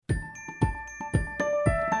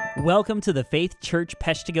Welcome to the Faith Church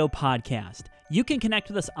Peshtigo podcast. You can connect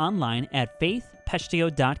with us online at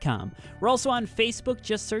faithpeshtigo.com. We're also on Facebook.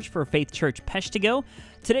 Just search for Faith Church Peshtigo.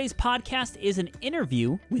 Today's podcast is an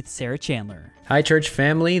interview with Sarah Chandler. Hi, church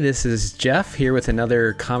family. This is Jeff here with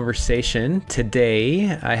another conversation.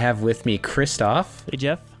 Today, I have with me Christoph. Hey,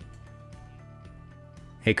 Jeff.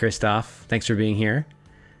 Hey, Christoph. Thanks for being here.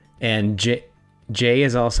 And Jay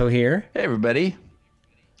is also here. Hey, everybody.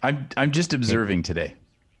 I'm just observing today.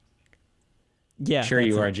 Yeah, sure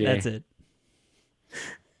you are, Jay. That's it.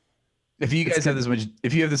 If you guys have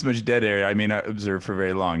this much dead air, I may not observe for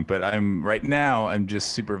very long. But I'm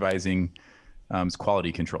just supervising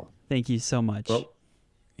quality control. Thank you so much. Well,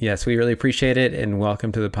 yes, we really appreciate it, and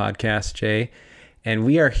welcome to the podcast, Jay. And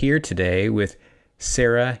we are here today with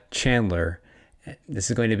Sarah Chandler. This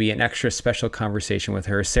is going to be an extra special conversation with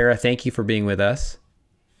her. Sarah, thank you for being with us.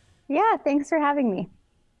 Yeah, thanks for having me.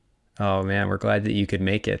 Oh man, we're glad that you could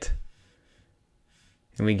make it.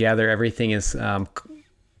 And we gather everything is.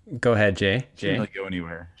 Go ahead, Jay. She didn't really go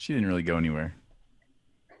anywhere.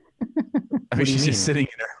 I mean, do you she's mean?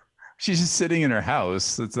 She's just sitting in her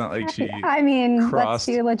house. It's not like she. I mean, crossed.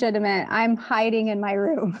 let's be legitimate. I'm hiding in my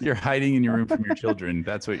room. You're hiding in your room from your children.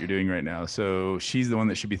 That's what you're doing right now. So she's the one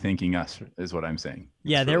that should be thanking us, is what I'm saying.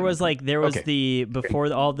 Yeah, That's the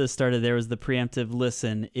before all this started, there was the preemptive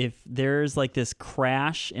listen. If there's like this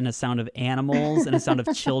crash and a sound of animals and a sound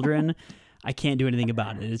of children, I can't do anything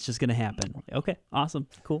about it. It's just going to happen. Okay, awesome,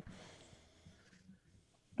 cool.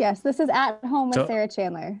 Yes, this is at home with Sarah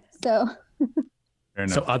Chandler. So. Fair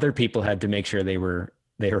enough. So other people had to make sure they were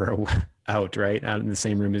out, right? Out in the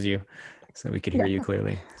same room as you, so we could hear you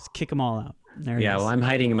clearly. Just kick them all out. There it is. Well, I'm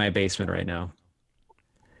hiding in my basement right now.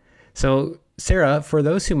 So, Sarah, for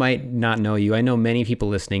those who might not know you, I know many people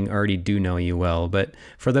listening already do know you well, but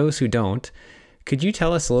for those who don't, could you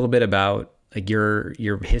tell us a little bit about like your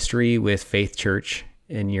history with Faith Church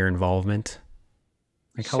and your involvement?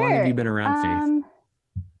 Like, how long have you been around Faith?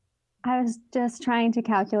 I was just trying to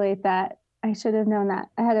calculate that. I should have known that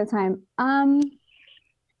ahead of time.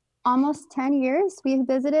 Almost 10 years. We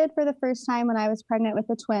visited for the first time when I was pregnant with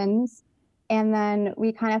the twins. And then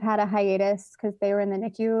we kind of had a hiatus because they were in the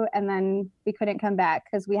NICU. And then we couldn't come back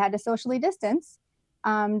because we had to socially distance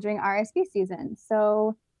during RSV season.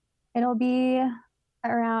 So this will be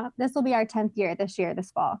our 10th year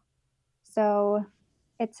this fall. So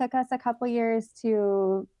it took us a couple years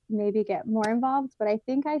to maybe get more involved. But I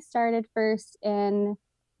think I started first in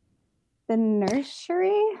the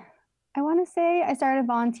nursery. I want to say I started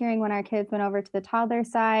volunteering when our kids went over to the toddler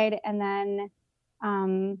side, and then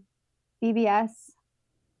VBS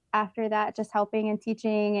after that, just helping and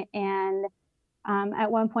teaching. And at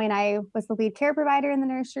one point I was the lead care provider in the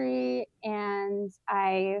nursery, and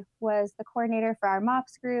I was the coordinator for our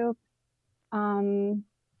MOPS group. I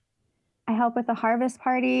help with the harvest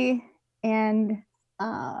party, and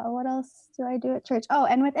what else do I do at church? Oh,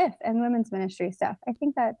 and with IF and women's ministry stuff. I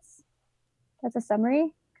think that's a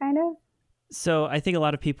summary, kind of. So I think a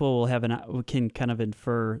lot of people can kind of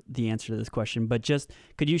infer the answer to this question, but just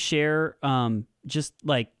could you share, just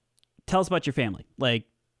like tell us about your family, like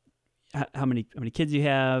how many kids you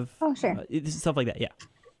have? Oh, sure. Stuff like that. Yeah.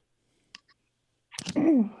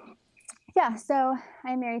 Yeah. So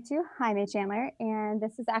I'm married to Jaime Chandler, and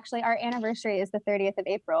this is actually our anniversary is the 30th of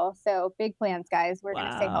April. So big plans, guys. We're going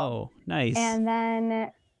to stay home. Oh, nice. And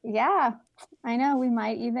then, yeah, I know we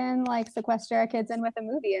might even like sequester our kids in with a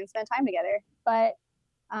movie and spend time together, but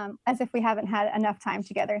as if we haven't had enough time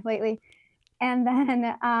together lately. And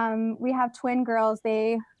then we have twin girls.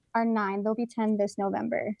 They are 9. They'll be 10 this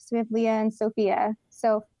November. So we have Leah and Sophia.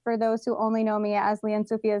 So for those who only know me as Leah and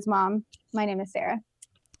Sophia's mom, my name is Sarah.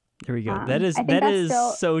 There we go. That is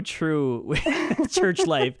so true with church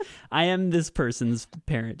life. I am this person's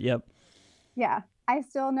parent. Yep. Yeah. I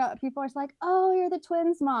still know people are like, oh, you're the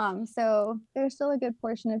twins mom. So there's still a good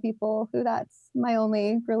portion of people who that's my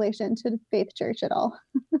only relation to Faith Church at all.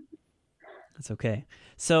 That's okay.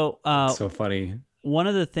 So, so funny. One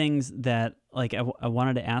of the things that like I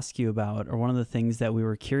wanted to ask you about, or one of the things that we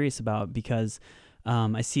were curious about, because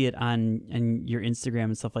I see it on your Instagram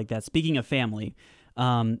and stuff like that. Speaking of family,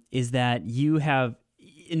 is that you have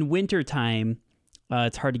in wintertime,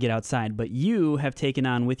 it's hard to get outside, but you have taken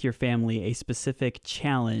on with your family a specific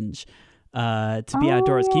challenge to be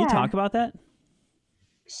outdoors. Yeah. Can you talk about that?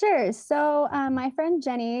 Sure. So my friend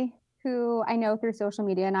Jenny, who I know through social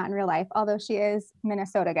media, not in real life, although she is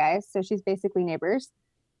Minnesota, guys. So she's basically neighbors.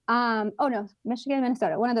 Michigan,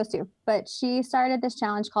 Minnesota, one of those two. But she started this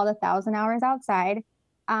challenge called 1,000 Hours Outside.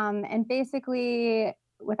 And basically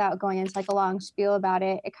without going into like a long spiel about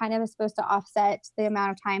it, it kind of is supposed to offset the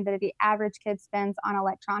amount of time that the average kid spends on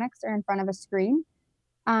electronics or in front of a screen.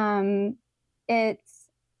 It's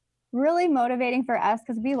really motivating for us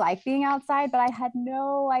because we like being outside, but I had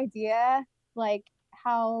no idea like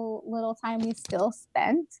how little time we still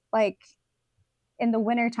spent, like in the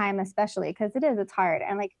winter time, especially because it's hard.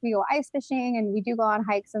 And like we go ice fishing and we do go on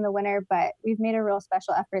hikes in the winter, but we've made a real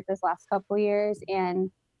special effort this last couple of years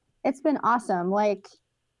and it's been awesome. Like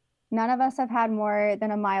none of us have had more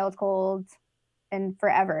than a mild cold in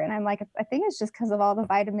forever. And I'm like, I think it's just because of all the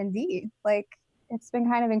vitamin D. Like it's been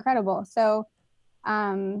kind of incredible. So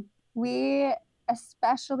we,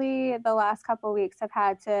 especially the last couple of weeks, have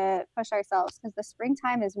had to push ourselves because the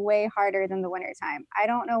springtime is way harder than the wintertime. I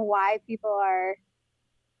don't know why people are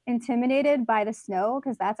intimidated by the snow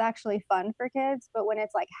because that's actually fun for kids. But when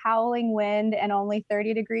it's like howling wind and only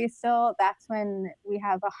 30 degrees still, that's when we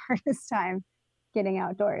have the hardest time getting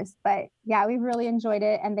outdoors. But yeah, we've really enjoyed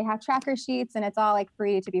it. And they have tracker sheets and it's all like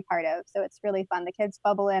free to be part of. So it's really fun. The kids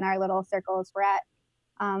bubble in our little circles. We're at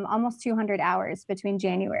almost 200 hours between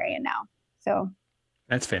January and now. So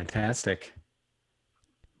that's fantastic.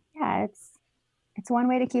 Yeah, it's one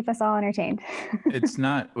way to keep us all entertained. It's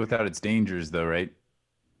not without its dangers though, right?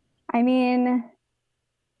 I mean,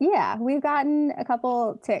 yeah, we've gotten a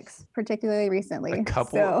couple ticks, particularly recently. A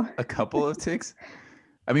couple of ticks?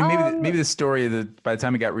 I mean, maybe the story that by the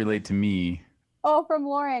time it got relayed to me. Oh, from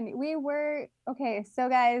Lauren. Okay, so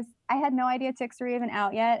guys, I had no idea ticks were even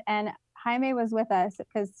out yet. And Jaime was with us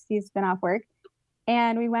because he's been off work.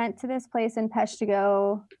 And we went to this place in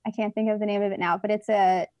Peshtigo. I can't think of the name of it now, but it's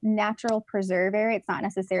a natural preserve area. It's not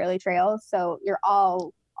necessarily trails. So you're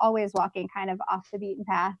always walking kind of off the beaten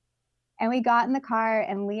path. And we got in the car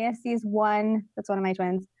and Leah sees that's one of my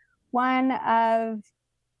twins, one of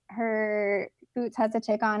her boots has a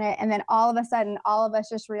tick on it. And then all of a sudden, all of us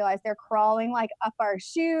just realized they're crawling like up our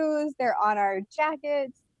shoes. They're on our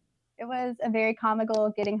jackets. It was a very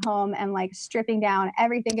comical getting home and like stripping down.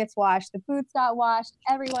 Everything gets washed. The boots got washed.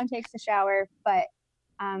 Everyone takes a shower. But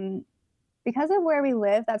because of where we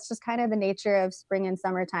live, that's just kind of the nature of spring and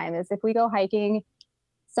summertime is if we go hiking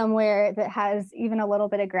somewhere that has even a little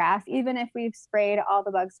bit of grass, even if we've sprayed all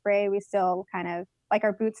the bug spray, we still kind of like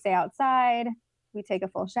our boots stay outside. We take a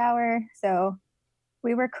full shower. So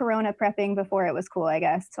we were Corona prepping before it was cool, I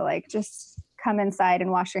guess, to like just come inside and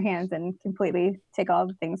wash your hands and completely take all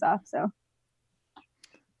the things off. So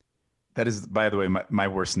that is, by the way, my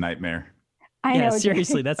worst nightmare. I know.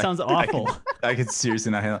 Seriously, that sounds awful. I could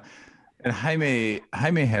seriously not handle. And Jaime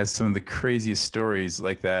has some of the craziest stories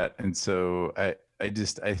like that. And so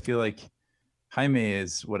I feel like Jaime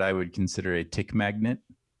is what I would consider a tick magnet.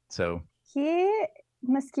 So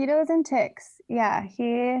mosquitoes and ticks. Yeah.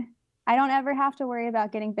 I don't ever have to worry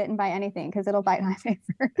about getting bitten by anything because it'll bite Jaime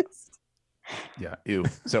first. Yeah. Ew.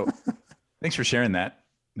 So thanks for sharing that.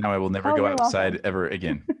 Now I will never go outside ever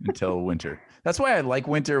again until winter. That's why I like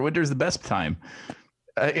winter. Winter is the best time.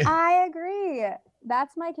 I agree.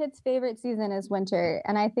 That's my kid's favorite season is winter.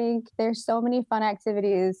 And I think there's so many fun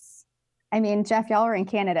activities. I mean, Jeff, y'all were in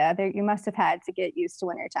Canada. You must have had to get used to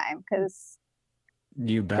wintertime because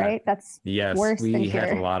you bet. Right? That's worse than we here.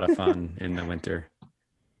 had a lot of fun in the winter.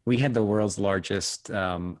 We had the world's largest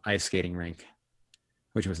ice skating rink,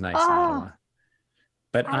 which was nice in Ottawa.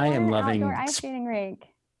 But I am loving ice skating rink.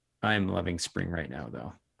 I am loving spring right now,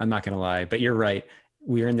 though. I'm not going to lie, but you're right.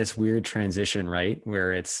 We're in this weird transition, right?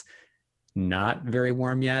 Where it's not very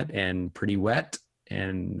warm yet and pretty wet.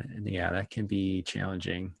 And yeah, that can be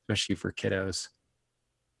challenging, especially for kiddos.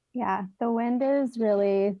 Yeah, the wind is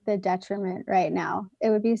really the detriment right now. It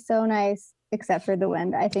would be so nice, except for the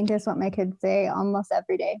wind, I think is what my kids say almost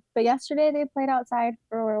every day. But yesterday they played outside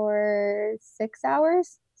for 6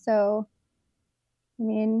 hours. So, I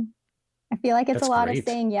mean, I feel like it's a lot of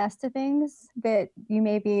saying yes to things that you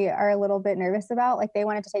maybe are a little bit nervous about. Like they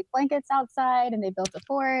wanted to take blankets outside and they built a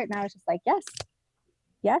fort. And I was just like, yes.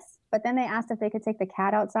 But then they asked if they could take the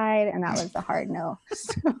cat outside. And that was a hard no.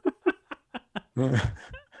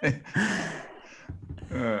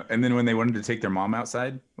 And then when they wanted to take their mom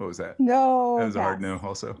outside, what was that? No. That was a hard no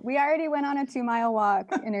also. We already went on a 2-mile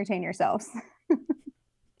walk. Entertain yourselves.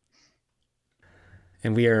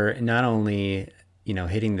 And we are not only,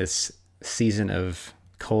 hitting this season of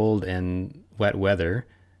cold and wet weather,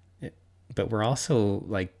 but we're also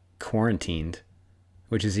like quarantined,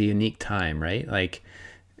 which is a unique time, right? Like,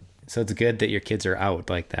 so it's good that your kids are out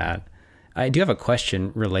like that. I do have a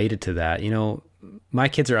question related to that. My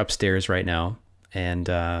kids are upstairs right now and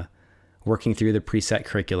working through the preset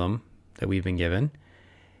curriculum that we've been given.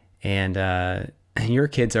 And your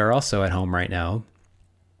kids are also at home right now,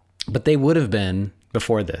 but they would have been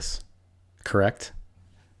before this, correct?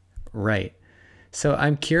 Right. So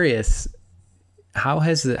I'm curious, how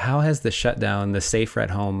has the shutdown, the safer at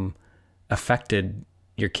home, affected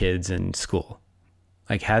your kids in school?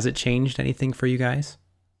 Like, has it changed anything for you guys?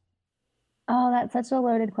 Oh, that's such a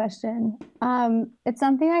loaded question. It's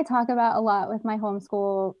something I talk about a lot with my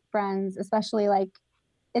homeschool friends, especially like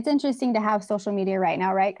it's interesting to have social media right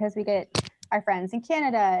now, right? Because we get our friends in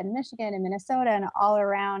Canada and Michigan and Minnesota and all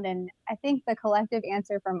around. And I think the collective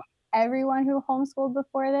answer from everyone who homeschooled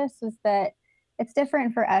before this was that it's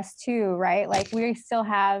different for us too, right? Like we still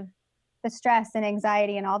have the stress and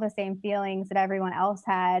anxiety and all the same feelings that everyone else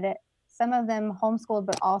had. Some of them homeschooled,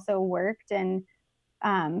 but also worked. And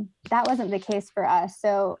that wasn't the case for us.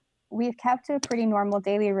 So we've kept a pretty normal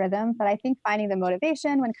daily rhythm, but I think finding the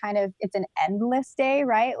motivation when kind of it's an endless day,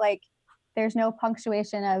 right? Like there's no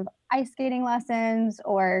punctuation of ice skating lessons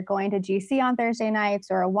or going to GC on Thursday nights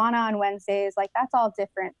or Awana on Wednesdays. Like that's all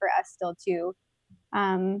different for us still too.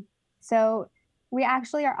 So we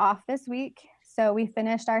actually are off this week. So we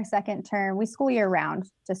finished our second term. We school year round,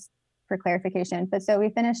 just for clarification. But so we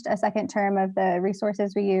finished a second term of the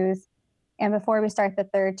resources we use. And before we start the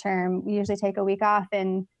third term, we usually take a week off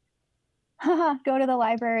and go to the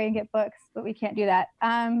library and get books, but we can't do that.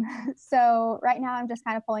 So right now I'm just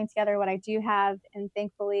kind of pulling together what I do have. And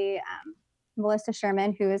thankfully, Melissa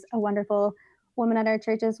Sherman, who is a wonderful woman at our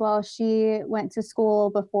church as well, she went to school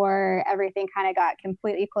before everything kind of got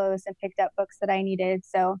completely closed and picked up books that I needed.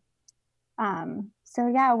 So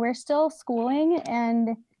yeah, we're still schooling,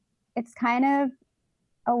 and it's kind of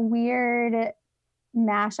a weird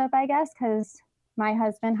mashup, I guess, because my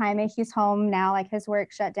husband Jaime, he's home now. Like his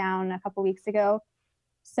work shut down a couple weeks ago,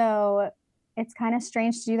 so it's kind of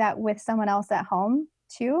strange to do that with someone else at home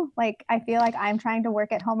too. Like I feel like I'm trying to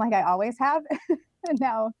work at home like I always have, and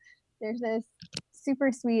now there's this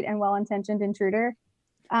super sweet and well-intentioned intruder.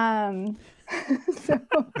 So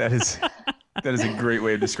That is a great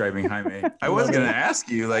way of describing Jaime. I was going to ask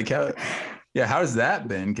you, like, how's that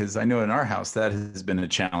been? Because I know in our house that has been a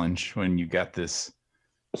challenge when you got this.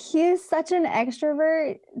 He's such an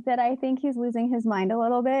extrovert that I think he's losing his mind a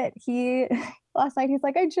little bit. Last night he's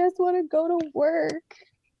like, I just want to go to work.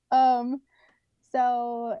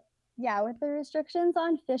 So yeah, with the restrictions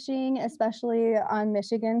on fishing, especially on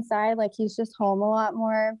Michigan side, like he's just home a lot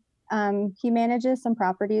more. He manages some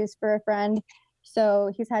properties for a friend,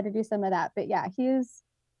 so he's had to do some of that. But yeah, he's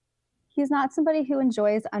not somebody who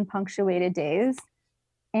enjoys unpunctuated days.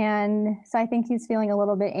 And so I think he's feeling a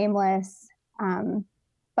little bit aimless.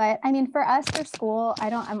 But I mean, for us, for school,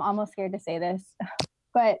 I'm almost scared to say this,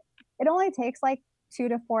 but it only takes like 2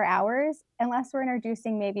 to 4 hours unless we're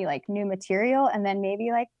introducing maybe like new material and then maybe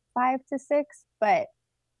like 5 to 6. But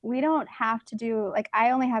we don't have to do, like,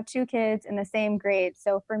 I only have 2 kids in the same grade.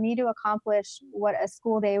 So for me to accomplish what a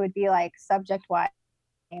school day would be like subject wise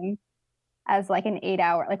as like an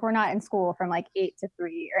 8-hour, like we're not in school from like 8 to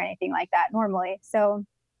 3 or anything like that normally. So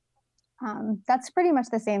that's pretty much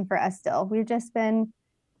the same for us still. We've just been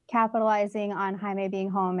capitalizing on Jaime being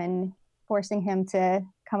home and forcing him to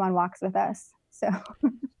come on walks with us.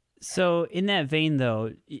 So in that vein,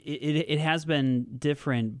 though, it has been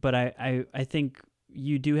different, but I think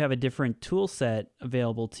you do have a different tool set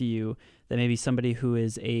available to you that maybe somebody who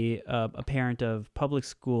is a parent of public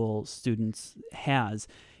school students has.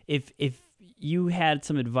 If you had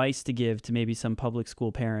some advice to give to maybe some public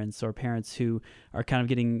school parents or parents who are kind of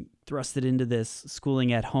getting thrusted into this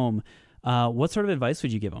schooling at home, what sort of advice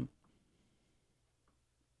would you give them?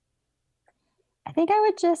 I think I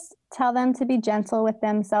would just tell them to be gentle with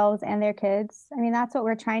themselves and their kids. I mean, that's what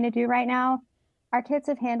we're trying to do right now. Our kids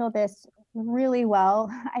have handled this really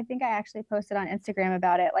well. I think I actually posted on Instagram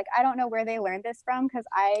about it. Like, I don't know where they learned this from, because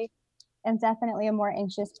I am definitely a more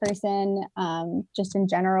anxious person, just in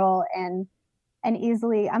general, and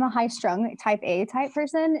easily, I'm a high strung type A type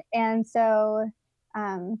person. And so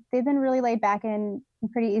they've been really laid back and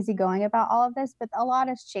pretty easygoing about all of this, but a lot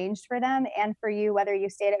has changed for them and for you, whether you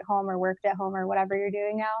stayed at home or worked at home or whatever you're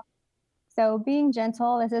doing now. So being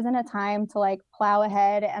gentle, this isn't a time to like plow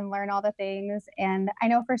ahead and learn all the things. And I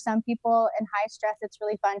know for some people in high stress, it's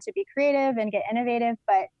really fun to be creative and get innovative,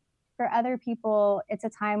 but for other people, it's a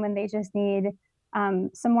time when they just need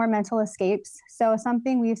some more mental escapes. So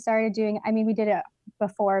something we've started doing, I mean, we did it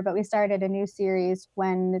before, but we started a new series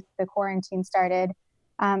when the quarantine started.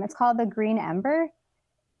 It's called The Green Ember.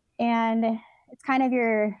 And it's kind of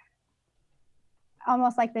your,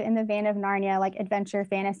 almost like in the vein of Narnia, like adventure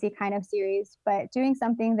fantasy kind of series, but doing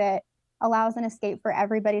something that allows an escape for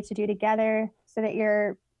everybody to do together, so that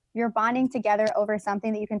you're bonding together over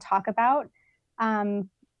something that you can talk about.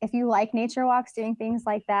 If you like nature walks, doing things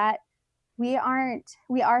like that, we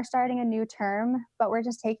are starting a new term, but we're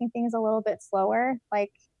just taking things a little bit slower.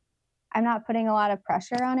 Like, I'm not putting a lot of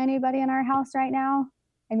pressure on anybody in our house right now.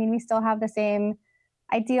 I mean, we still have the same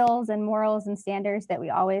ideals and morals and standards that we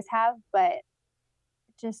always have, but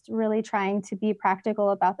just really trying to be practical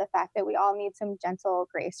about the fact that we all need some gentle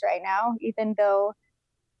grace right now, even though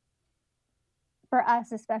for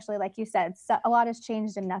us, especially, like you said, a lot has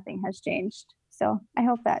changed and nothing has changed. So I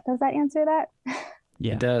hope does that answer that?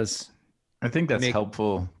 Yeah, It does. I think that's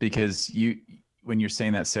helpful because when you're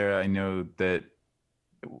saying that, Sarah, I know that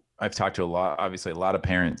I've talked to a lot of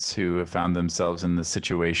parents who have found themselves in this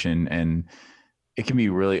situation, and it can be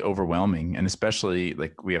really overwhelming. And especially,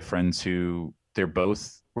 like, we have friends who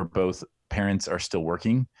both parents are still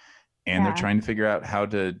working, and they're trying to figure out how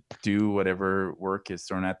to do whatever work is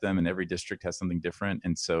thrown at them, and every district has something different.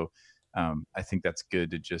 And so I think that's good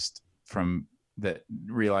to just from that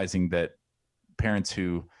realizing that parents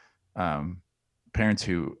who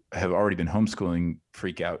have already been homeschooling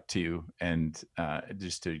freak out too, and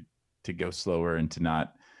just to go slower and to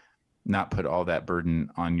not put all that burden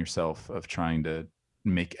on yourself of trying to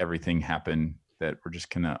make everything happen, that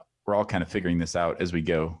we're all kind of figuring this out as we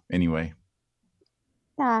go anyway.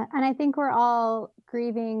 Yeah, and I think we're all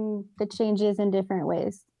grieving the changes in different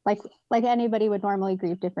ways. Like anybody would normally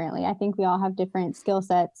grieve differently. I think we all have different skill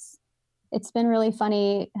sets. It's been really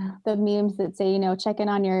funny, the memes that say, check in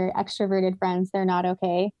on your extroverted friends. They're not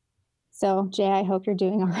okay. So, Jay, I hope you're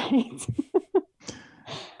doing all right.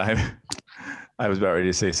 I was about ready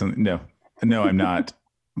to say something. No, I'm not.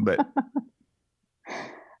 But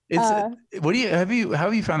it's how have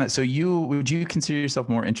you found that? So would you consider yourself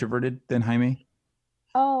more introverted than Jaime?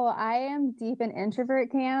 Oh, I am deep in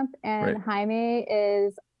introvert camp, and right. Jaime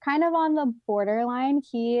is kind of on the borderline.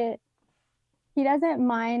 He doesn't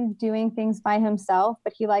mind doing things by himself,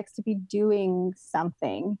 but he likes to be doing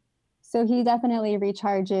something. So he definitely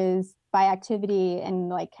recharges by activity and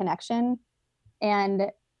like connection.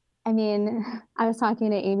 And I mean, I was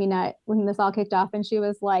talking to Amy Nutt when this all kicked off, and she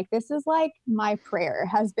was like, this is like my prayer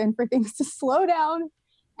has been for things to slow down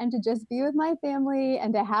and to just be with my family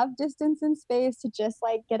and to have distance and space to just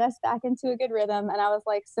like get us back into a good rhythm. And I was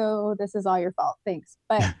like, so this is all your fault. Thanks.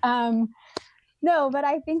 But no, but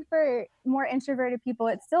I think for more introverted people,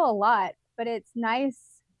 it's still a lot, but it's nice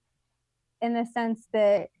in the sense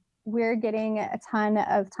that we're getting a ton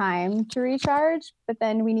of time to recharge, but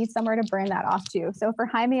then we need somewhere to burn that off too. So for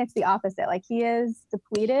Jaime, it's the opposite. Like, he is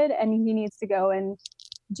depleted and he needs to go and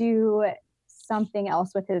do something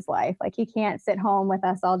else with his life. Like, he can't sit home with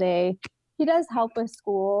us all day. He does help with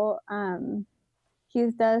school. He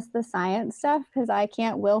does the science stuff because I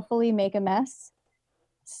can't willfully make a mess.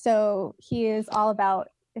 So he is all about,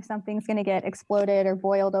 if something's going to get exploded or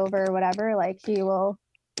boiled over or whatever, like, he will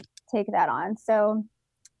take that on. So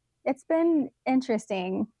it's been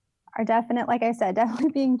interesting. Like I said,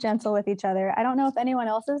 definitely being gentle with each other. I don't know if anyone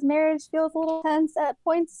else's marriage feels a little tense at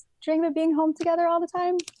points during the being home together all the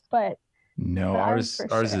time, but no, ours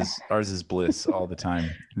is bliss all the time.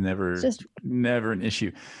 Never an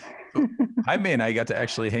issue. Jaime and I got to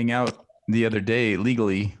actually hang out the other day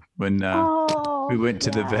legally when we went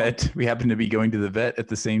to the vet. We happened to be going to the vet at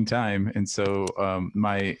the same time, and so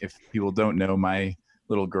if people don't know, my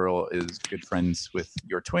little girl is good friends with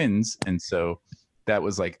your twins, and so that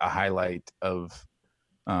was like a highlight of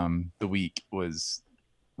the week was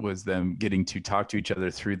them getting to talk to each other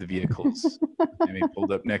through the vehicles. And they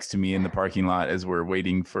pulled up next to me in the parking lot as we're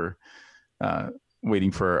waiting for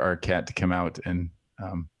our cat to come out, and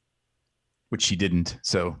which she didn't.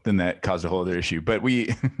 So then that caused a whole other issue. But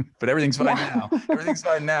everything's fine now. Everything's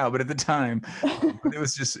fine now. But at the time, it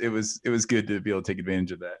was good to be able to take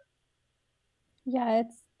advantage of that. Yeah,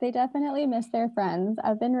 they definitely miss their friends.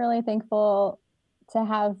 I've been really thankful to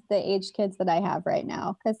have the age kids that I have right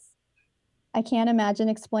now, because I can't imagine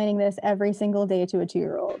explaining this every single day to a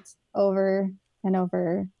 2-year-old over and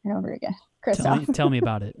over and over again. Christoph, tell me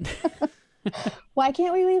about it. Why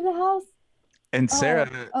can't we leave the house? And Sarah,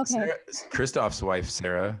 Christoph's wife,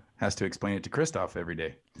 Sarah, has to explain it to Christoph every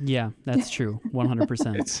day. Yeah, that's true.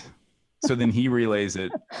 100%. So then he relays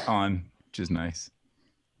it on, which is nice.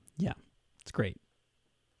 Yeah, it's great.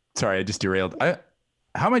 Sorry, I just derailed.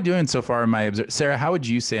 How am I doing so far in my Sarah, how would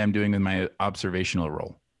you say I'm doing in my observational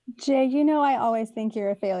role? Jay, I always think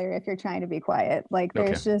you're a failure if you're trying to be quiet. Like,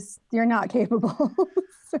 there's you're not capable. So.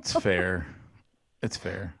 It's fair. It's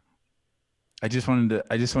fair. I just wanted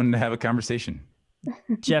to have a conversation.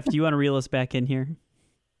 Jeff, do you want to reel us back in here?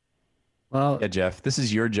 Well, yeah, Jeff, this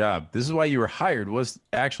is your job. This is why you were hired, was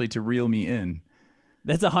actually to reel me in.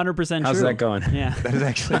 That's 100% true. How's that going? Yeah. That is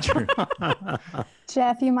actually true.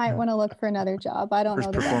 Jeff, you might want to look for another job. I don't First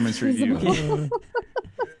know. that performance that's feasible. review.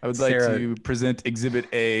 I would like Sarah. to present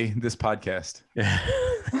Exhibit A, this podcast.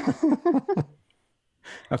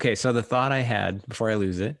 Okay, so the thought I had before I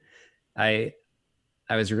lose it, I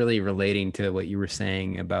was really relating to what you were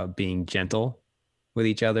saying about being gentle with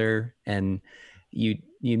each other, and you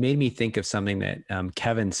made me think of something that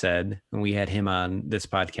Kevin said when we had him on this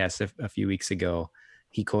podcast a few weeks ago.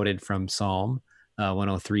 He quoted from Psalm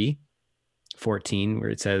 103:14, where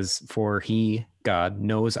it says, "For he, God,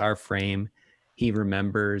 knows our frame; he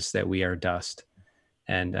remembers that we are dust."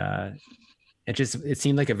 And it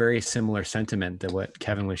seemed like a very similar sentiment to what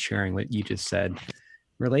Kevin was sharing, what you just said.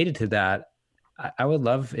 Related to that, I would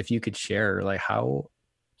love if you could share, like, how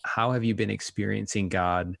have you been experiencing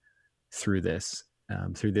God through this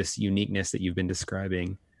uniqueness that you've been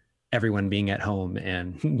describing, everyone being at home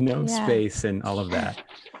and no space and all of that?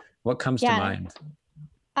 What comes to mind?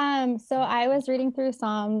 So I was reading through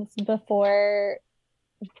Psalms before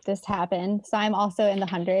this happened. So I'm also in the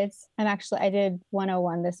hundreds. I did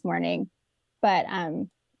 101 this morning, but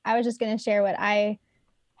I was just going to share what I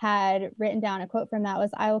had written down. A quote from that was,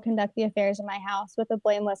 "I will conduct the affairs of my house with a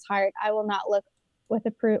blameless heart. I will not look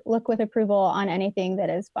with approval on anything that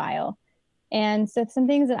is vile." And so some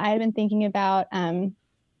things that I had been thinking about,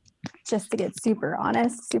 just to get super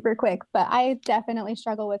honest, super quick, but I definitely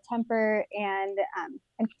struggle with temper and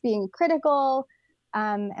being critical.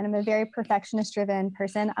 And I'm a very perfectionist driven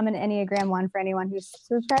person. I'm an Enneagram 1 for anyone who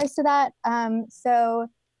subscribes to that. So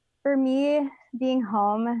for me, being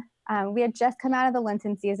home, we had just come out of the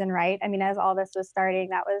Lenten season, right? I mean, as all this was starting,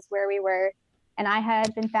 that was where we were. And I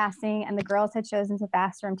had been fasting, and the girls had chosen to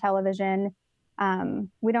fast from television.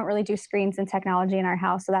 We don't really do screens and technology in our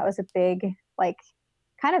house. So that was a big,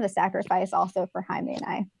 kind of a sacrifice also for Jaime and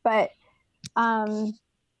I. But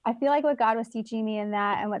I feel like what God was teaching me in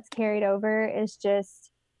that, and what's carried over, is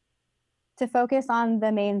just to focus on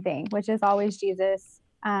the main thing, which is always Jesus.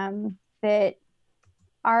 That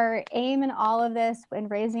our aim in all of this, in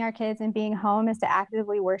raising our kids and being home, is to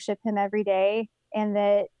actively worship him every day. And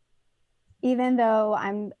that even though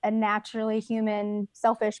I'm a naturally human,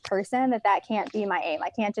 selfish person, that can't be my aim.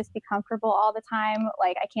 I can't just be comfortable all the time.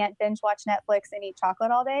 Like, I can't binge watch Netflix and eat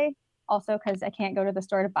chocolate all day. Also, because I can't go to the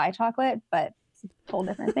store to buy chocolate, but it's a whole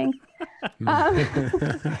different thing.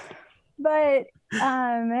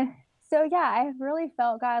 So yeah, I really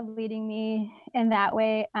felt God leading me in that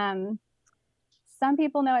way. Some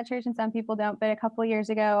people know at church and some people don't, but a couple of years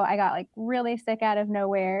ago, I got really sick out of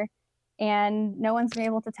nowhere. And no one's been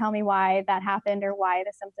able to tell me why that happened or why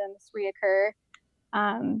the symptoms reoccur.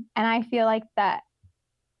 And I feel like that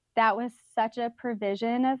was such a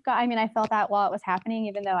provision of God. I mean, I felt that while it was happening,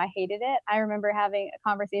 even though I hated it. I remember having a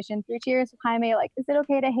conversation through tears with Jaime, is it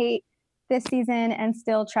okay to hate this season and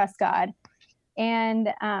still trust God?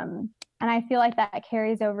 And I feel like that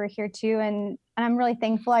carries over here too. And I'm really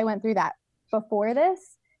thankful I went through that before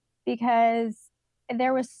this, because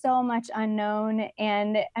there was so much unknown.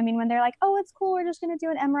 And I mean, when they're like, "Oh, it's cool, we're just going to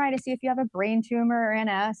do an MRI to see if you have a brain tumor or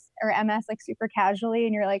MS, super casually,"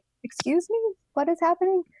 and you're like, "Excuse me, what is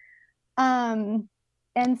happening?" And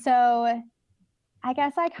so I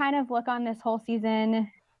guess I kind of look on this whole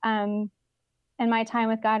season and my time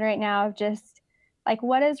with God right now of just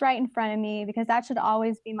what is right in front of me, because that should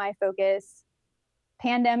always be my focus,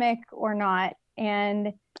 pandemic or not.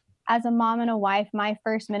 And as a mom and a wife, my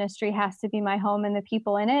first ministry has to be my home and the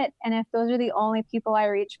people in it. And if those are the only people I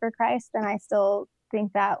reach for Christ, then I still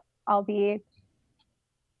think that I'll be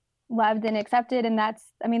loved and accepted. And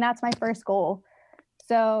that's my first goal.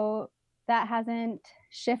 So that hasn't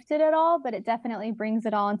shifted at all, but it definitely brings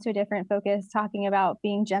it all into a different focus, talking about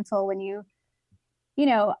being gentle when you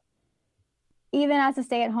know, even as a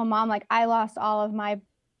stay-at-home mom, I lost all of my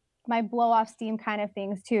blow off steam kind of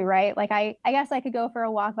things too, right? I guess I could go for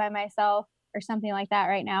a walk by myself or something like that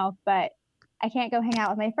right now, but I can't go hang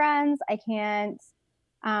out with my friends. I can't,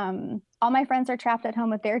 all my friends are trapped at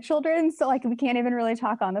home with their children. So we can't even really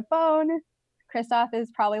talk on the phone. Christoph is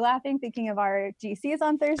probably laughing, thinking of our GCs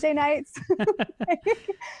on Thursday nights.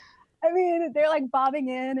 I mean, they're bobbing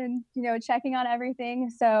in and, checking on everything.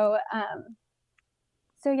 So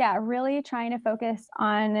yeah, really trying to focus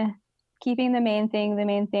on keeping the main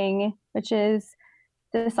thing, which is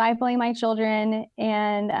discipling my children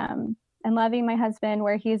and loving my husband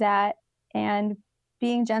where he's at, and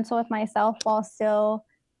being gentle with myself while still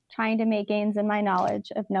trying to make gains in my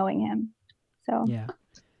knowledge of knowing him. So yeah.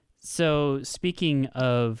 So speaking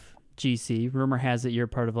of GC, rumor has it you're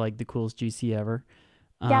part of the coolest GC ever.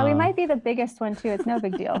 Yeah, we might be the biggest one too. It's no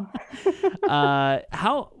big deal.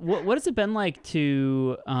 What has it been like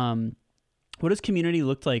to what has community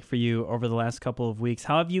looked like for you over the last couple of weeks?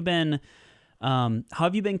 How have you been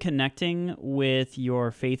connecting with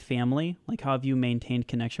your faith family? Like, how have you maintained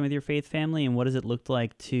connection with your faith family, and what has it looked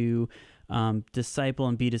like to disciple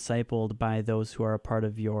and be discipled by those who are a part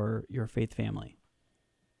of your faith family?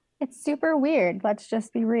 It's super weird. Let's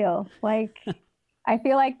just be real. Like, I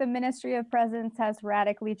feel like the ministry of presence has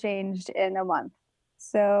radically changed in a month.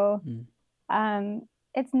 So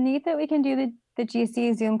it's neat that we can do the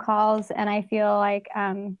GC Zoom calls. And I feel like,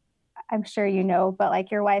 I'm sure you know, but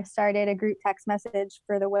like your wife started a group text message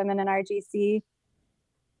for the women in our GC.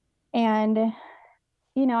 And,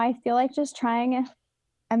 you know, I feel like just trying,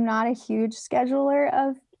 I'm not a huge scheduler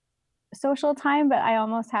of social time, but I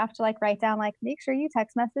almost have to like write down, like, make sure you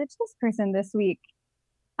text message this person this week.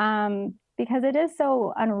 Because it is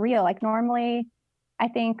so unreal. Like normally, I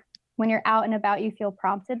think when you're out and about, you feel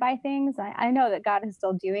prompted by things. I know that God is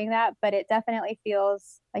still doing that, but it definitely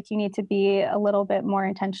feels like you need to be a little bit more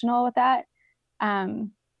intentional with that.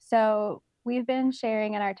 So we've been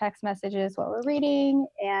sharing in our text messages what we're reading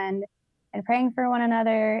and praying for one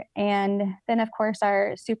another. And then of course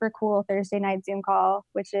our super cool Thursday night Zoom call,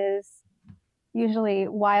 which is usually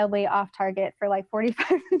wildly off target for like 45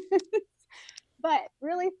 minutes. But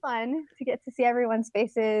really fun to get to see everyone's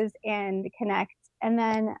faces and connect. And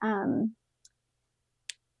then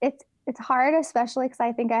it's hard, especially because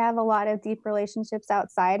I think I have a lot of deep relationships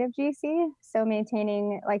outside of GC. So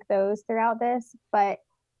maintaining like those throughout this. But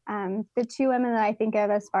the two women that I think of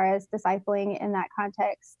as far as discipling in that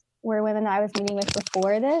context were women that I was meeting with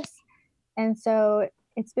before this. And so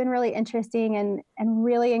it's been really interesting and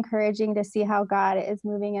really encouraging to see how God is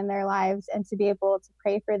moving in their lives and to be able to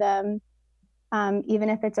pray for them. Even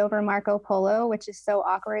if it's over Marco Polo, which is so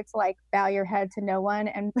awkward to like bow your head to no one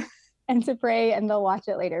and to pray and they'll watch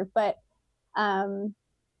it later. But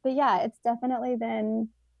yeah, it's definitely been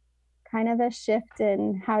kind of a shift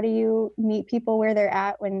in how do you meet people where they're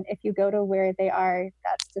at when if you go to where they are,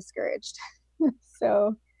 that's discouraged.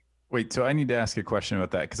 So wait, so I need to ask a question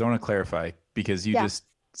about that because I want to clarify because you just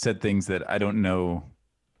said things that I don't know.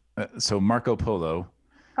 So Marco Polo.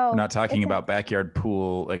 We're not talking about backyard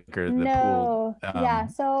pool, like or the pool. Yeah,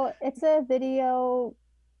 so it's a video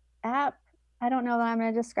app. I don't know that I'm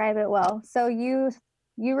going to describe it well. So you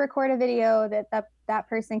record a video that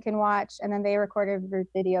person can watch, and then they record a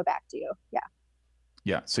video back to you. Yeah.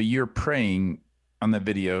 Yeah. So you're praying on the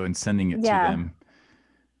video and sending it to them.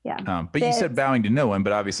 Yeah. But you said bowing to no one,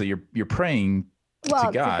 but obviously you're praying.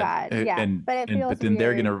 To God. Yeah. But then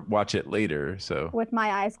they're going to watch it later. So with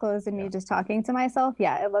my eyes closed and me just talking to myself.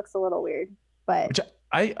 Yeah. It looks a little weird, but which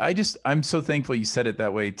I'm so thankful you said it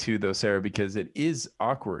that way too, though, Sarah, because it is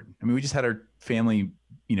awkward. I mean, we just had our family,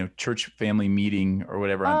 church family meeting or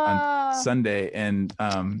whatever on Sunday. And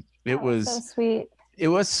it was so sweet. It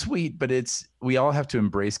was sweet, but we all have to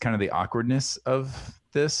embrace kind of the awkwardness of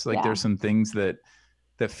this. Like there's some things that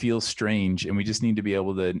feel strange and we just need to be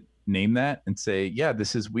able to name that and say, yeah,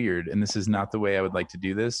 this is weird. And this is not the way I would like to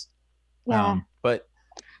do this. Yeah. But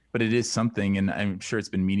it is something. And I'm sure it's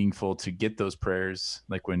been meaningful to get those prayers.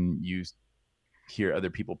 Like when you hear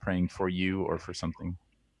other people praying for you or for something.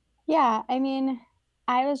 Yeah. I mean,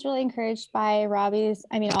 I was really encouraged by Robbie's,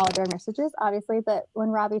 all of our messages, obviously, but when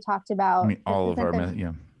Robbie talked about all of our,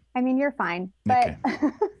 you're fine, but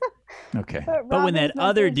okay. But when that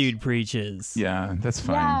other dude preaches, yeah, that's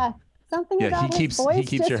fine. Yeah. Something about he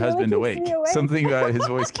keeps your husband awake. Something about his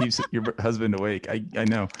voice keeps your husband awake. I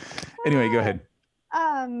know. Anyway, go ahead.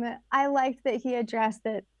 I liked that he addressed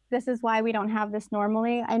that this is why we don't have this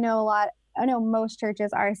normally. I know most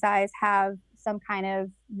churches our size have some kind of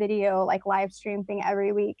video like live stream thing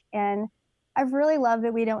every week. And I've really loved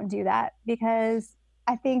that we don't do that because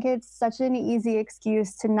I think it's such an easy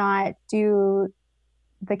excuse to not do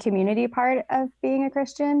the community part of being a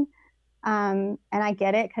Christian. And I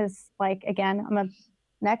get it because, like, again, I'm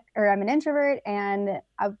an introvert and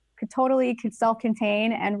I could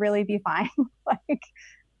self-contain and really be fine, like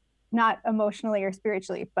not emotionally or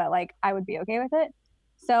spiritually, but like I would be okay with it.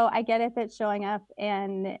 So I get it that showing up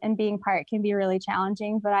and being part can be really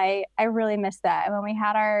challenging, but I really miss that. And when we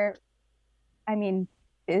had our,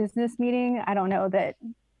 business meeting, I don't know that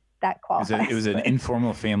qualifies. It was an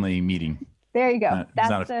informal family meeting. There you go. That's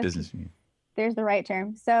not a business meeting. There's the right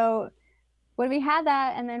term. So when we had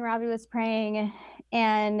that, and then Robbie was praying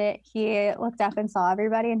and he looked up and saw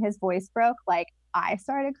everybody and his voice broke, like I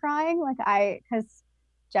started crying, because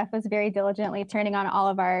Jeff was very diligently turning on all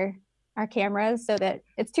of our cameras so that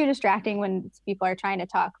it's too distracting when people are trying to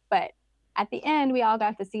talk. But at the end, we all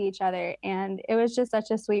got to see each other. And it was just such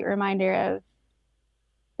a sweet reminder of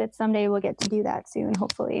that someday we'll get to do that soon,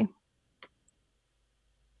 hopefully.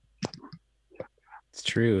 It's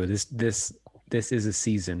true. This is a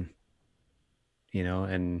season,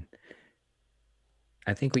 and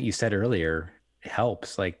I think what you said earlier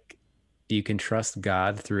helps. Like, you can trust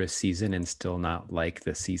God through a season and still not like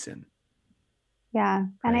the season. Yeah.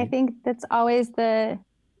 And I think that's always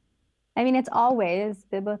it's always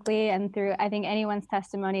biblically and through, I think, anyone's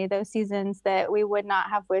testimony, those seasons that we would not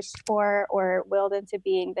have wished for or willed into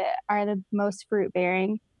being that are the most fruit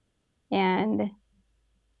bearing. And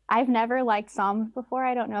I've never liked Psalms before.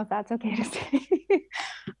 I don't know if that's okay to say.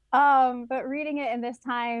 But reading it in this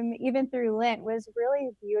time, even through Lent, was really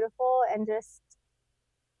beautiful. And just,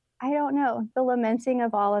 I don't know, the lamenting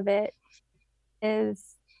of all of it is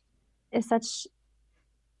such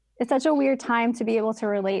a weird time to be able to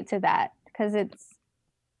relate to that, because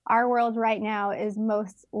our world right now is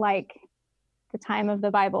most like the time of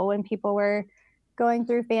the Bible, when people were going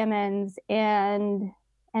through famines and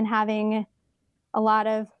having a lot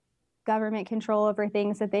of government control over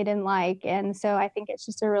things that they didn't like. And so I think it's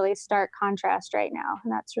just a really stark contrast right now.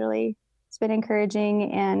 And it's been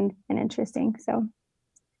encouraging and interesting. So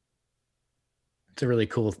it's a really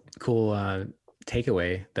cool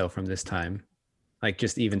takeaway though from this time. Like,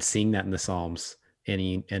 just even seeing that in the Psalms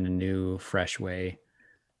in a new, fresh way,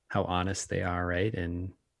 how honest they are, right?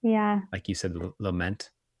 And yeah, like you said,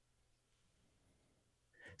 lament.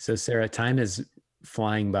 So Sarah, time is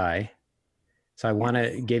flying by. So I want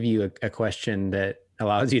to give you a question that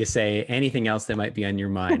allows you to say anything else that might be on your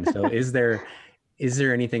mind. So is there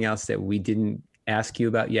anything else that we didn't ask you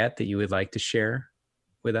about yet that you would like to share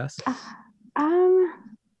with us?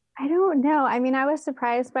 I don't know. I mean, I was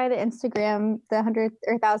surprised by the Instagram, the 100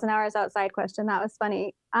 or 1,000 hours outside question. That was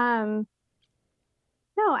funny. No,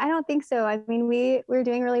 I don't think so. I mean, we're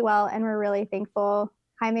doing really well, and we're really thankful.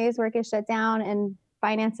 Jaime's work is shut down and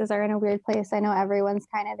finances are in a weird place. I know everyone's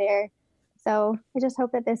kind of there. So I just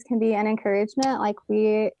hope that this can be an encouragement. Like,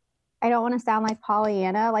 I don't want to sound like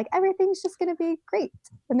Pollyanna, like everything's just going to be great.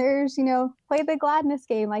 And there's, play the gladness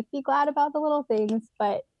game, like be glad about the little things.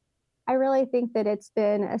 But I really think that it's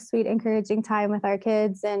been a sweet, encouraging time with our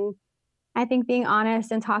kids. And I think being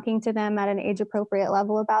honest and talking to them at an age appropriate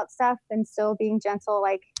level about stuff, and still being gentle,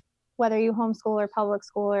 like whether you homeschool or public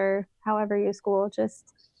school or however you school,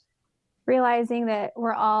 just realizing that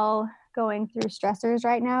we're all going through stressors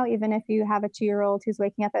right now, even if you have a 2-year-old who's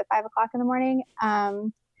waking up at 5 o'clock in the morning.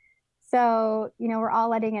 So, we're all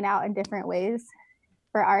letting it out in different ways.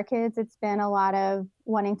 For our kids, it's been a lot of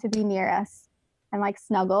wanting to be near us and like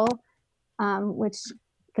snuggle, which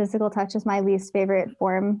physical touch is my least favorite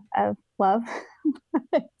form of love.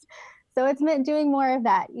 So it's meant doing more of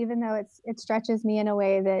that, even though it stretches me in a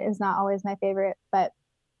way that is not always my favorite. But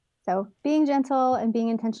so being gentle and being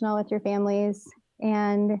intentional with your families,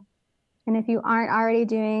 and if you aren't already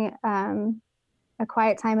doing a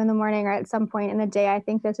quiet time in the morning or at some point in the day, I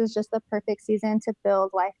think this is just the perfect season to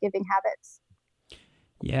build life-giving habits.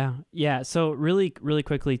 Yeah. So really, really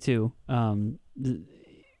quickly too,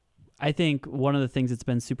 I think one of the things that's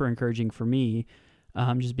been super encouraging for me,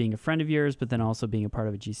 just being a friend of yours, but then also being a part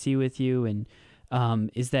of a GC with you, and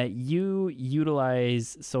is that you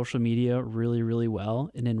utilize social media really, really well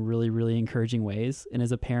and in really, really encouraging ways. And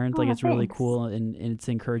as a parent, it's really cool, and it's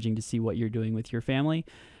encouraging to see what you're doing with your family.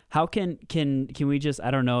 How can we just,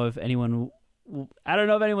 I don't know if anyone's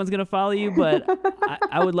going to follow you, but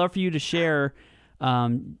I would love for you to share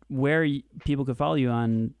where people could follow you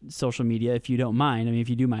on social media, if you don't mind. I mean, if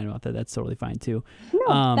you do mind about that, that's totally fine too.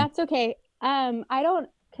 No, that's okay. I don't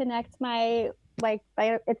connect my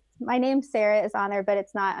name Sarah is on there, but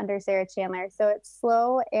it's not under Sarah Chandler. So it's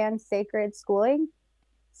Slow and Sacred Schooling,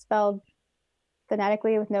 spelled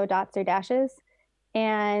phonetically with no dots or dashes.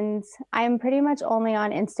 And I'm pretty much only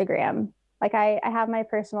on Instagram. Like I have my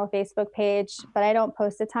personal Facebook page, but I don't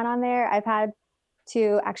post a ton on there. I've had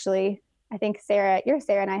to actually, I think Sarah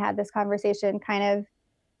and I had this conversation, kind of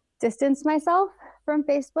distance myself from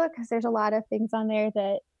Facebook, because there's a lot of things on there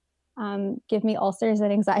that give me ulcers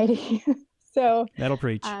and anxiety. So that'll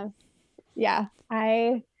preach. Yeah,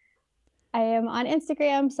 I am on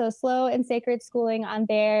Instagram, so Slow and Sacred Schooling on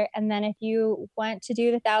there. And then if you want to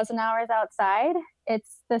do the 1,000 hours outside,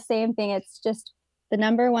 it's the same thing. It's just the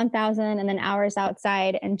number 1,000 and then hours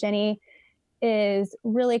outside. And Jenny is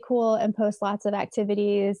really cool and posts lots of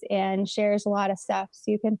activities and shares a lot of stuff.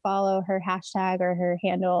 So you can follow her hashtag or her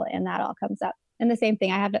handle, and that all comes up. And the same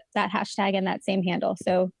thing, I have that hashtag and that same handle.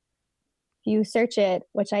 So if you search it,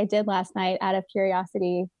 which I did last night out of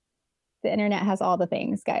curiosity, The internet has all the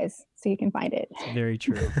things, guys, so you can find it. It's very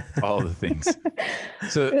true. All the things.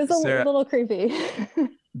 So It was a Sarah, little creepy.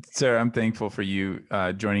 Sarah, I'm thankful for you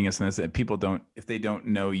joining us in this. People if they don't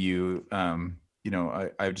know you,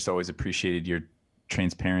 I've just always appreciated your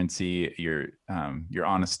transparency, your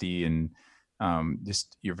honesty, and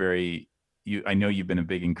just I know you've been a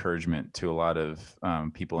big encouragement to a lot of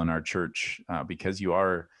people in our church because you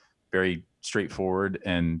are very straightforward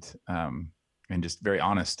and just very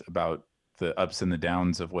honest about the ups and the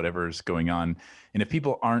downs of whatever's going on. And if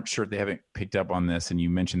people aren't sure, they haven't picked up on this, and you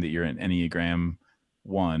mentioned that you're an Enneagram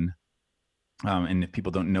 1, and if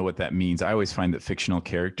people don't know what that means, I always find that fictional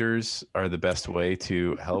characters are the best way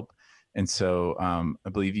to help. And so I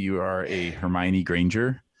believe you are a Hermione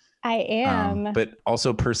Granger. I am. But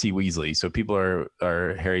also Percy Weasley. So people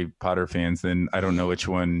are Harry Potter fans, then I don't know which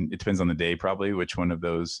one. It depends on the day, probably, which one of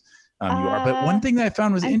those you are. But one thing that I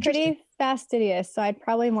found was I'm interesting. pretty fastidious, so I'd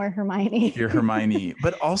probably more Hermione. You're Hermione,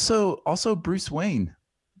 but also Bruce Wayne.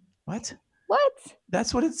 What?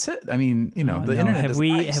 That's what it said. I mean, the internet.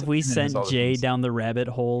 Have we sent Jay down the rabbit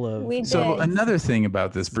hole of? We So did. another thing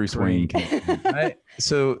about this Bruce Wayne.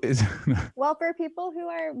 Well, for people who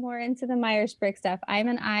are more into the Myers-Briggs stuff, I'm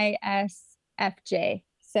an ISFJ.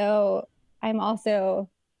 So I'm also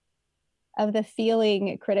of the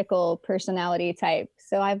feeling critical personality type.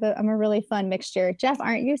 So I'm a really fun mixture. Jeff,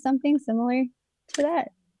 aren't you something similar to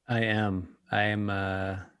that? I am.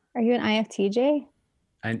 Are you an IFTJ?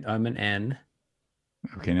 I'm an N.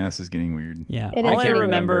 Okay, now this is getting weird. Yeah. It All is I very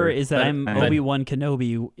remember weird. is that But- I'm but- Obi-Wan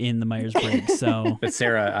Kenobi in the Myers-Briggs. So But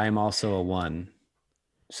Sarah, I'm also a 1.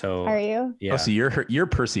 So Are you? yeah, Oh, so you're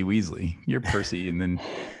Percy Weasley. You're Percy, and then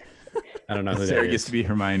I don't know who Sarah that gets is. to be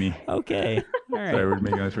Hermione. okay. All right. Sorry, we're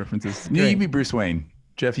making those references. No, you can be Bruce Wayne.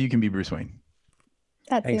 Jeff, you can be Bruce Wayne.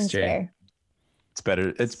 That Thanks, seems Jay. fair. It's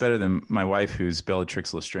better. It's better than my wife, who's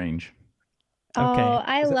Bellatrix Lestrange. Okay. Oh,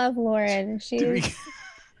 I Is that- love Lauren. Did we,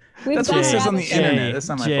 We've That's what it gone says on the rabbit trail. internet. That's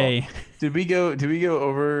not my Jay. fault. Did we go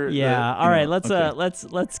over? Yeah. All right. Let's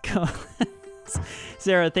go.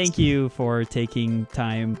 Sarah, thank you for taking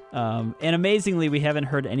time. And amazingly, we haven't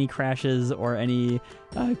heard any crashes or any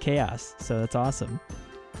chaos. So that's awesome.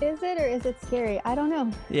 Is it or is it scary? I don't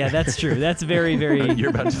know. Yeah, that's true. That's very, very.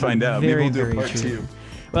 You're about to find out. Maybe Very, we'll do a very part true. 2.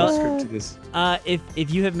 Well, Script to this.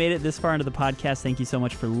 if you have made it this far into the podcast, thank you so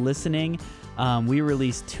much for listening. We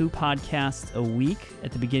release 2 podcasts a week.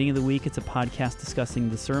 At the beginning of the week, it's a podcast discussing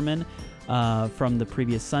the sermon from the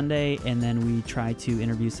previous Sunday, and then we try to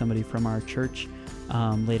interview somebody from our church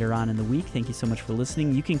later on in the week. Thank you so much for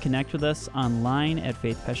listening. You can connect with us online at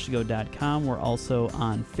faithpeshtigo.com. We're also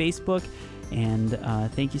on Facebook, and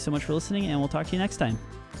thank you so much for listening, and we'll talk to you next time.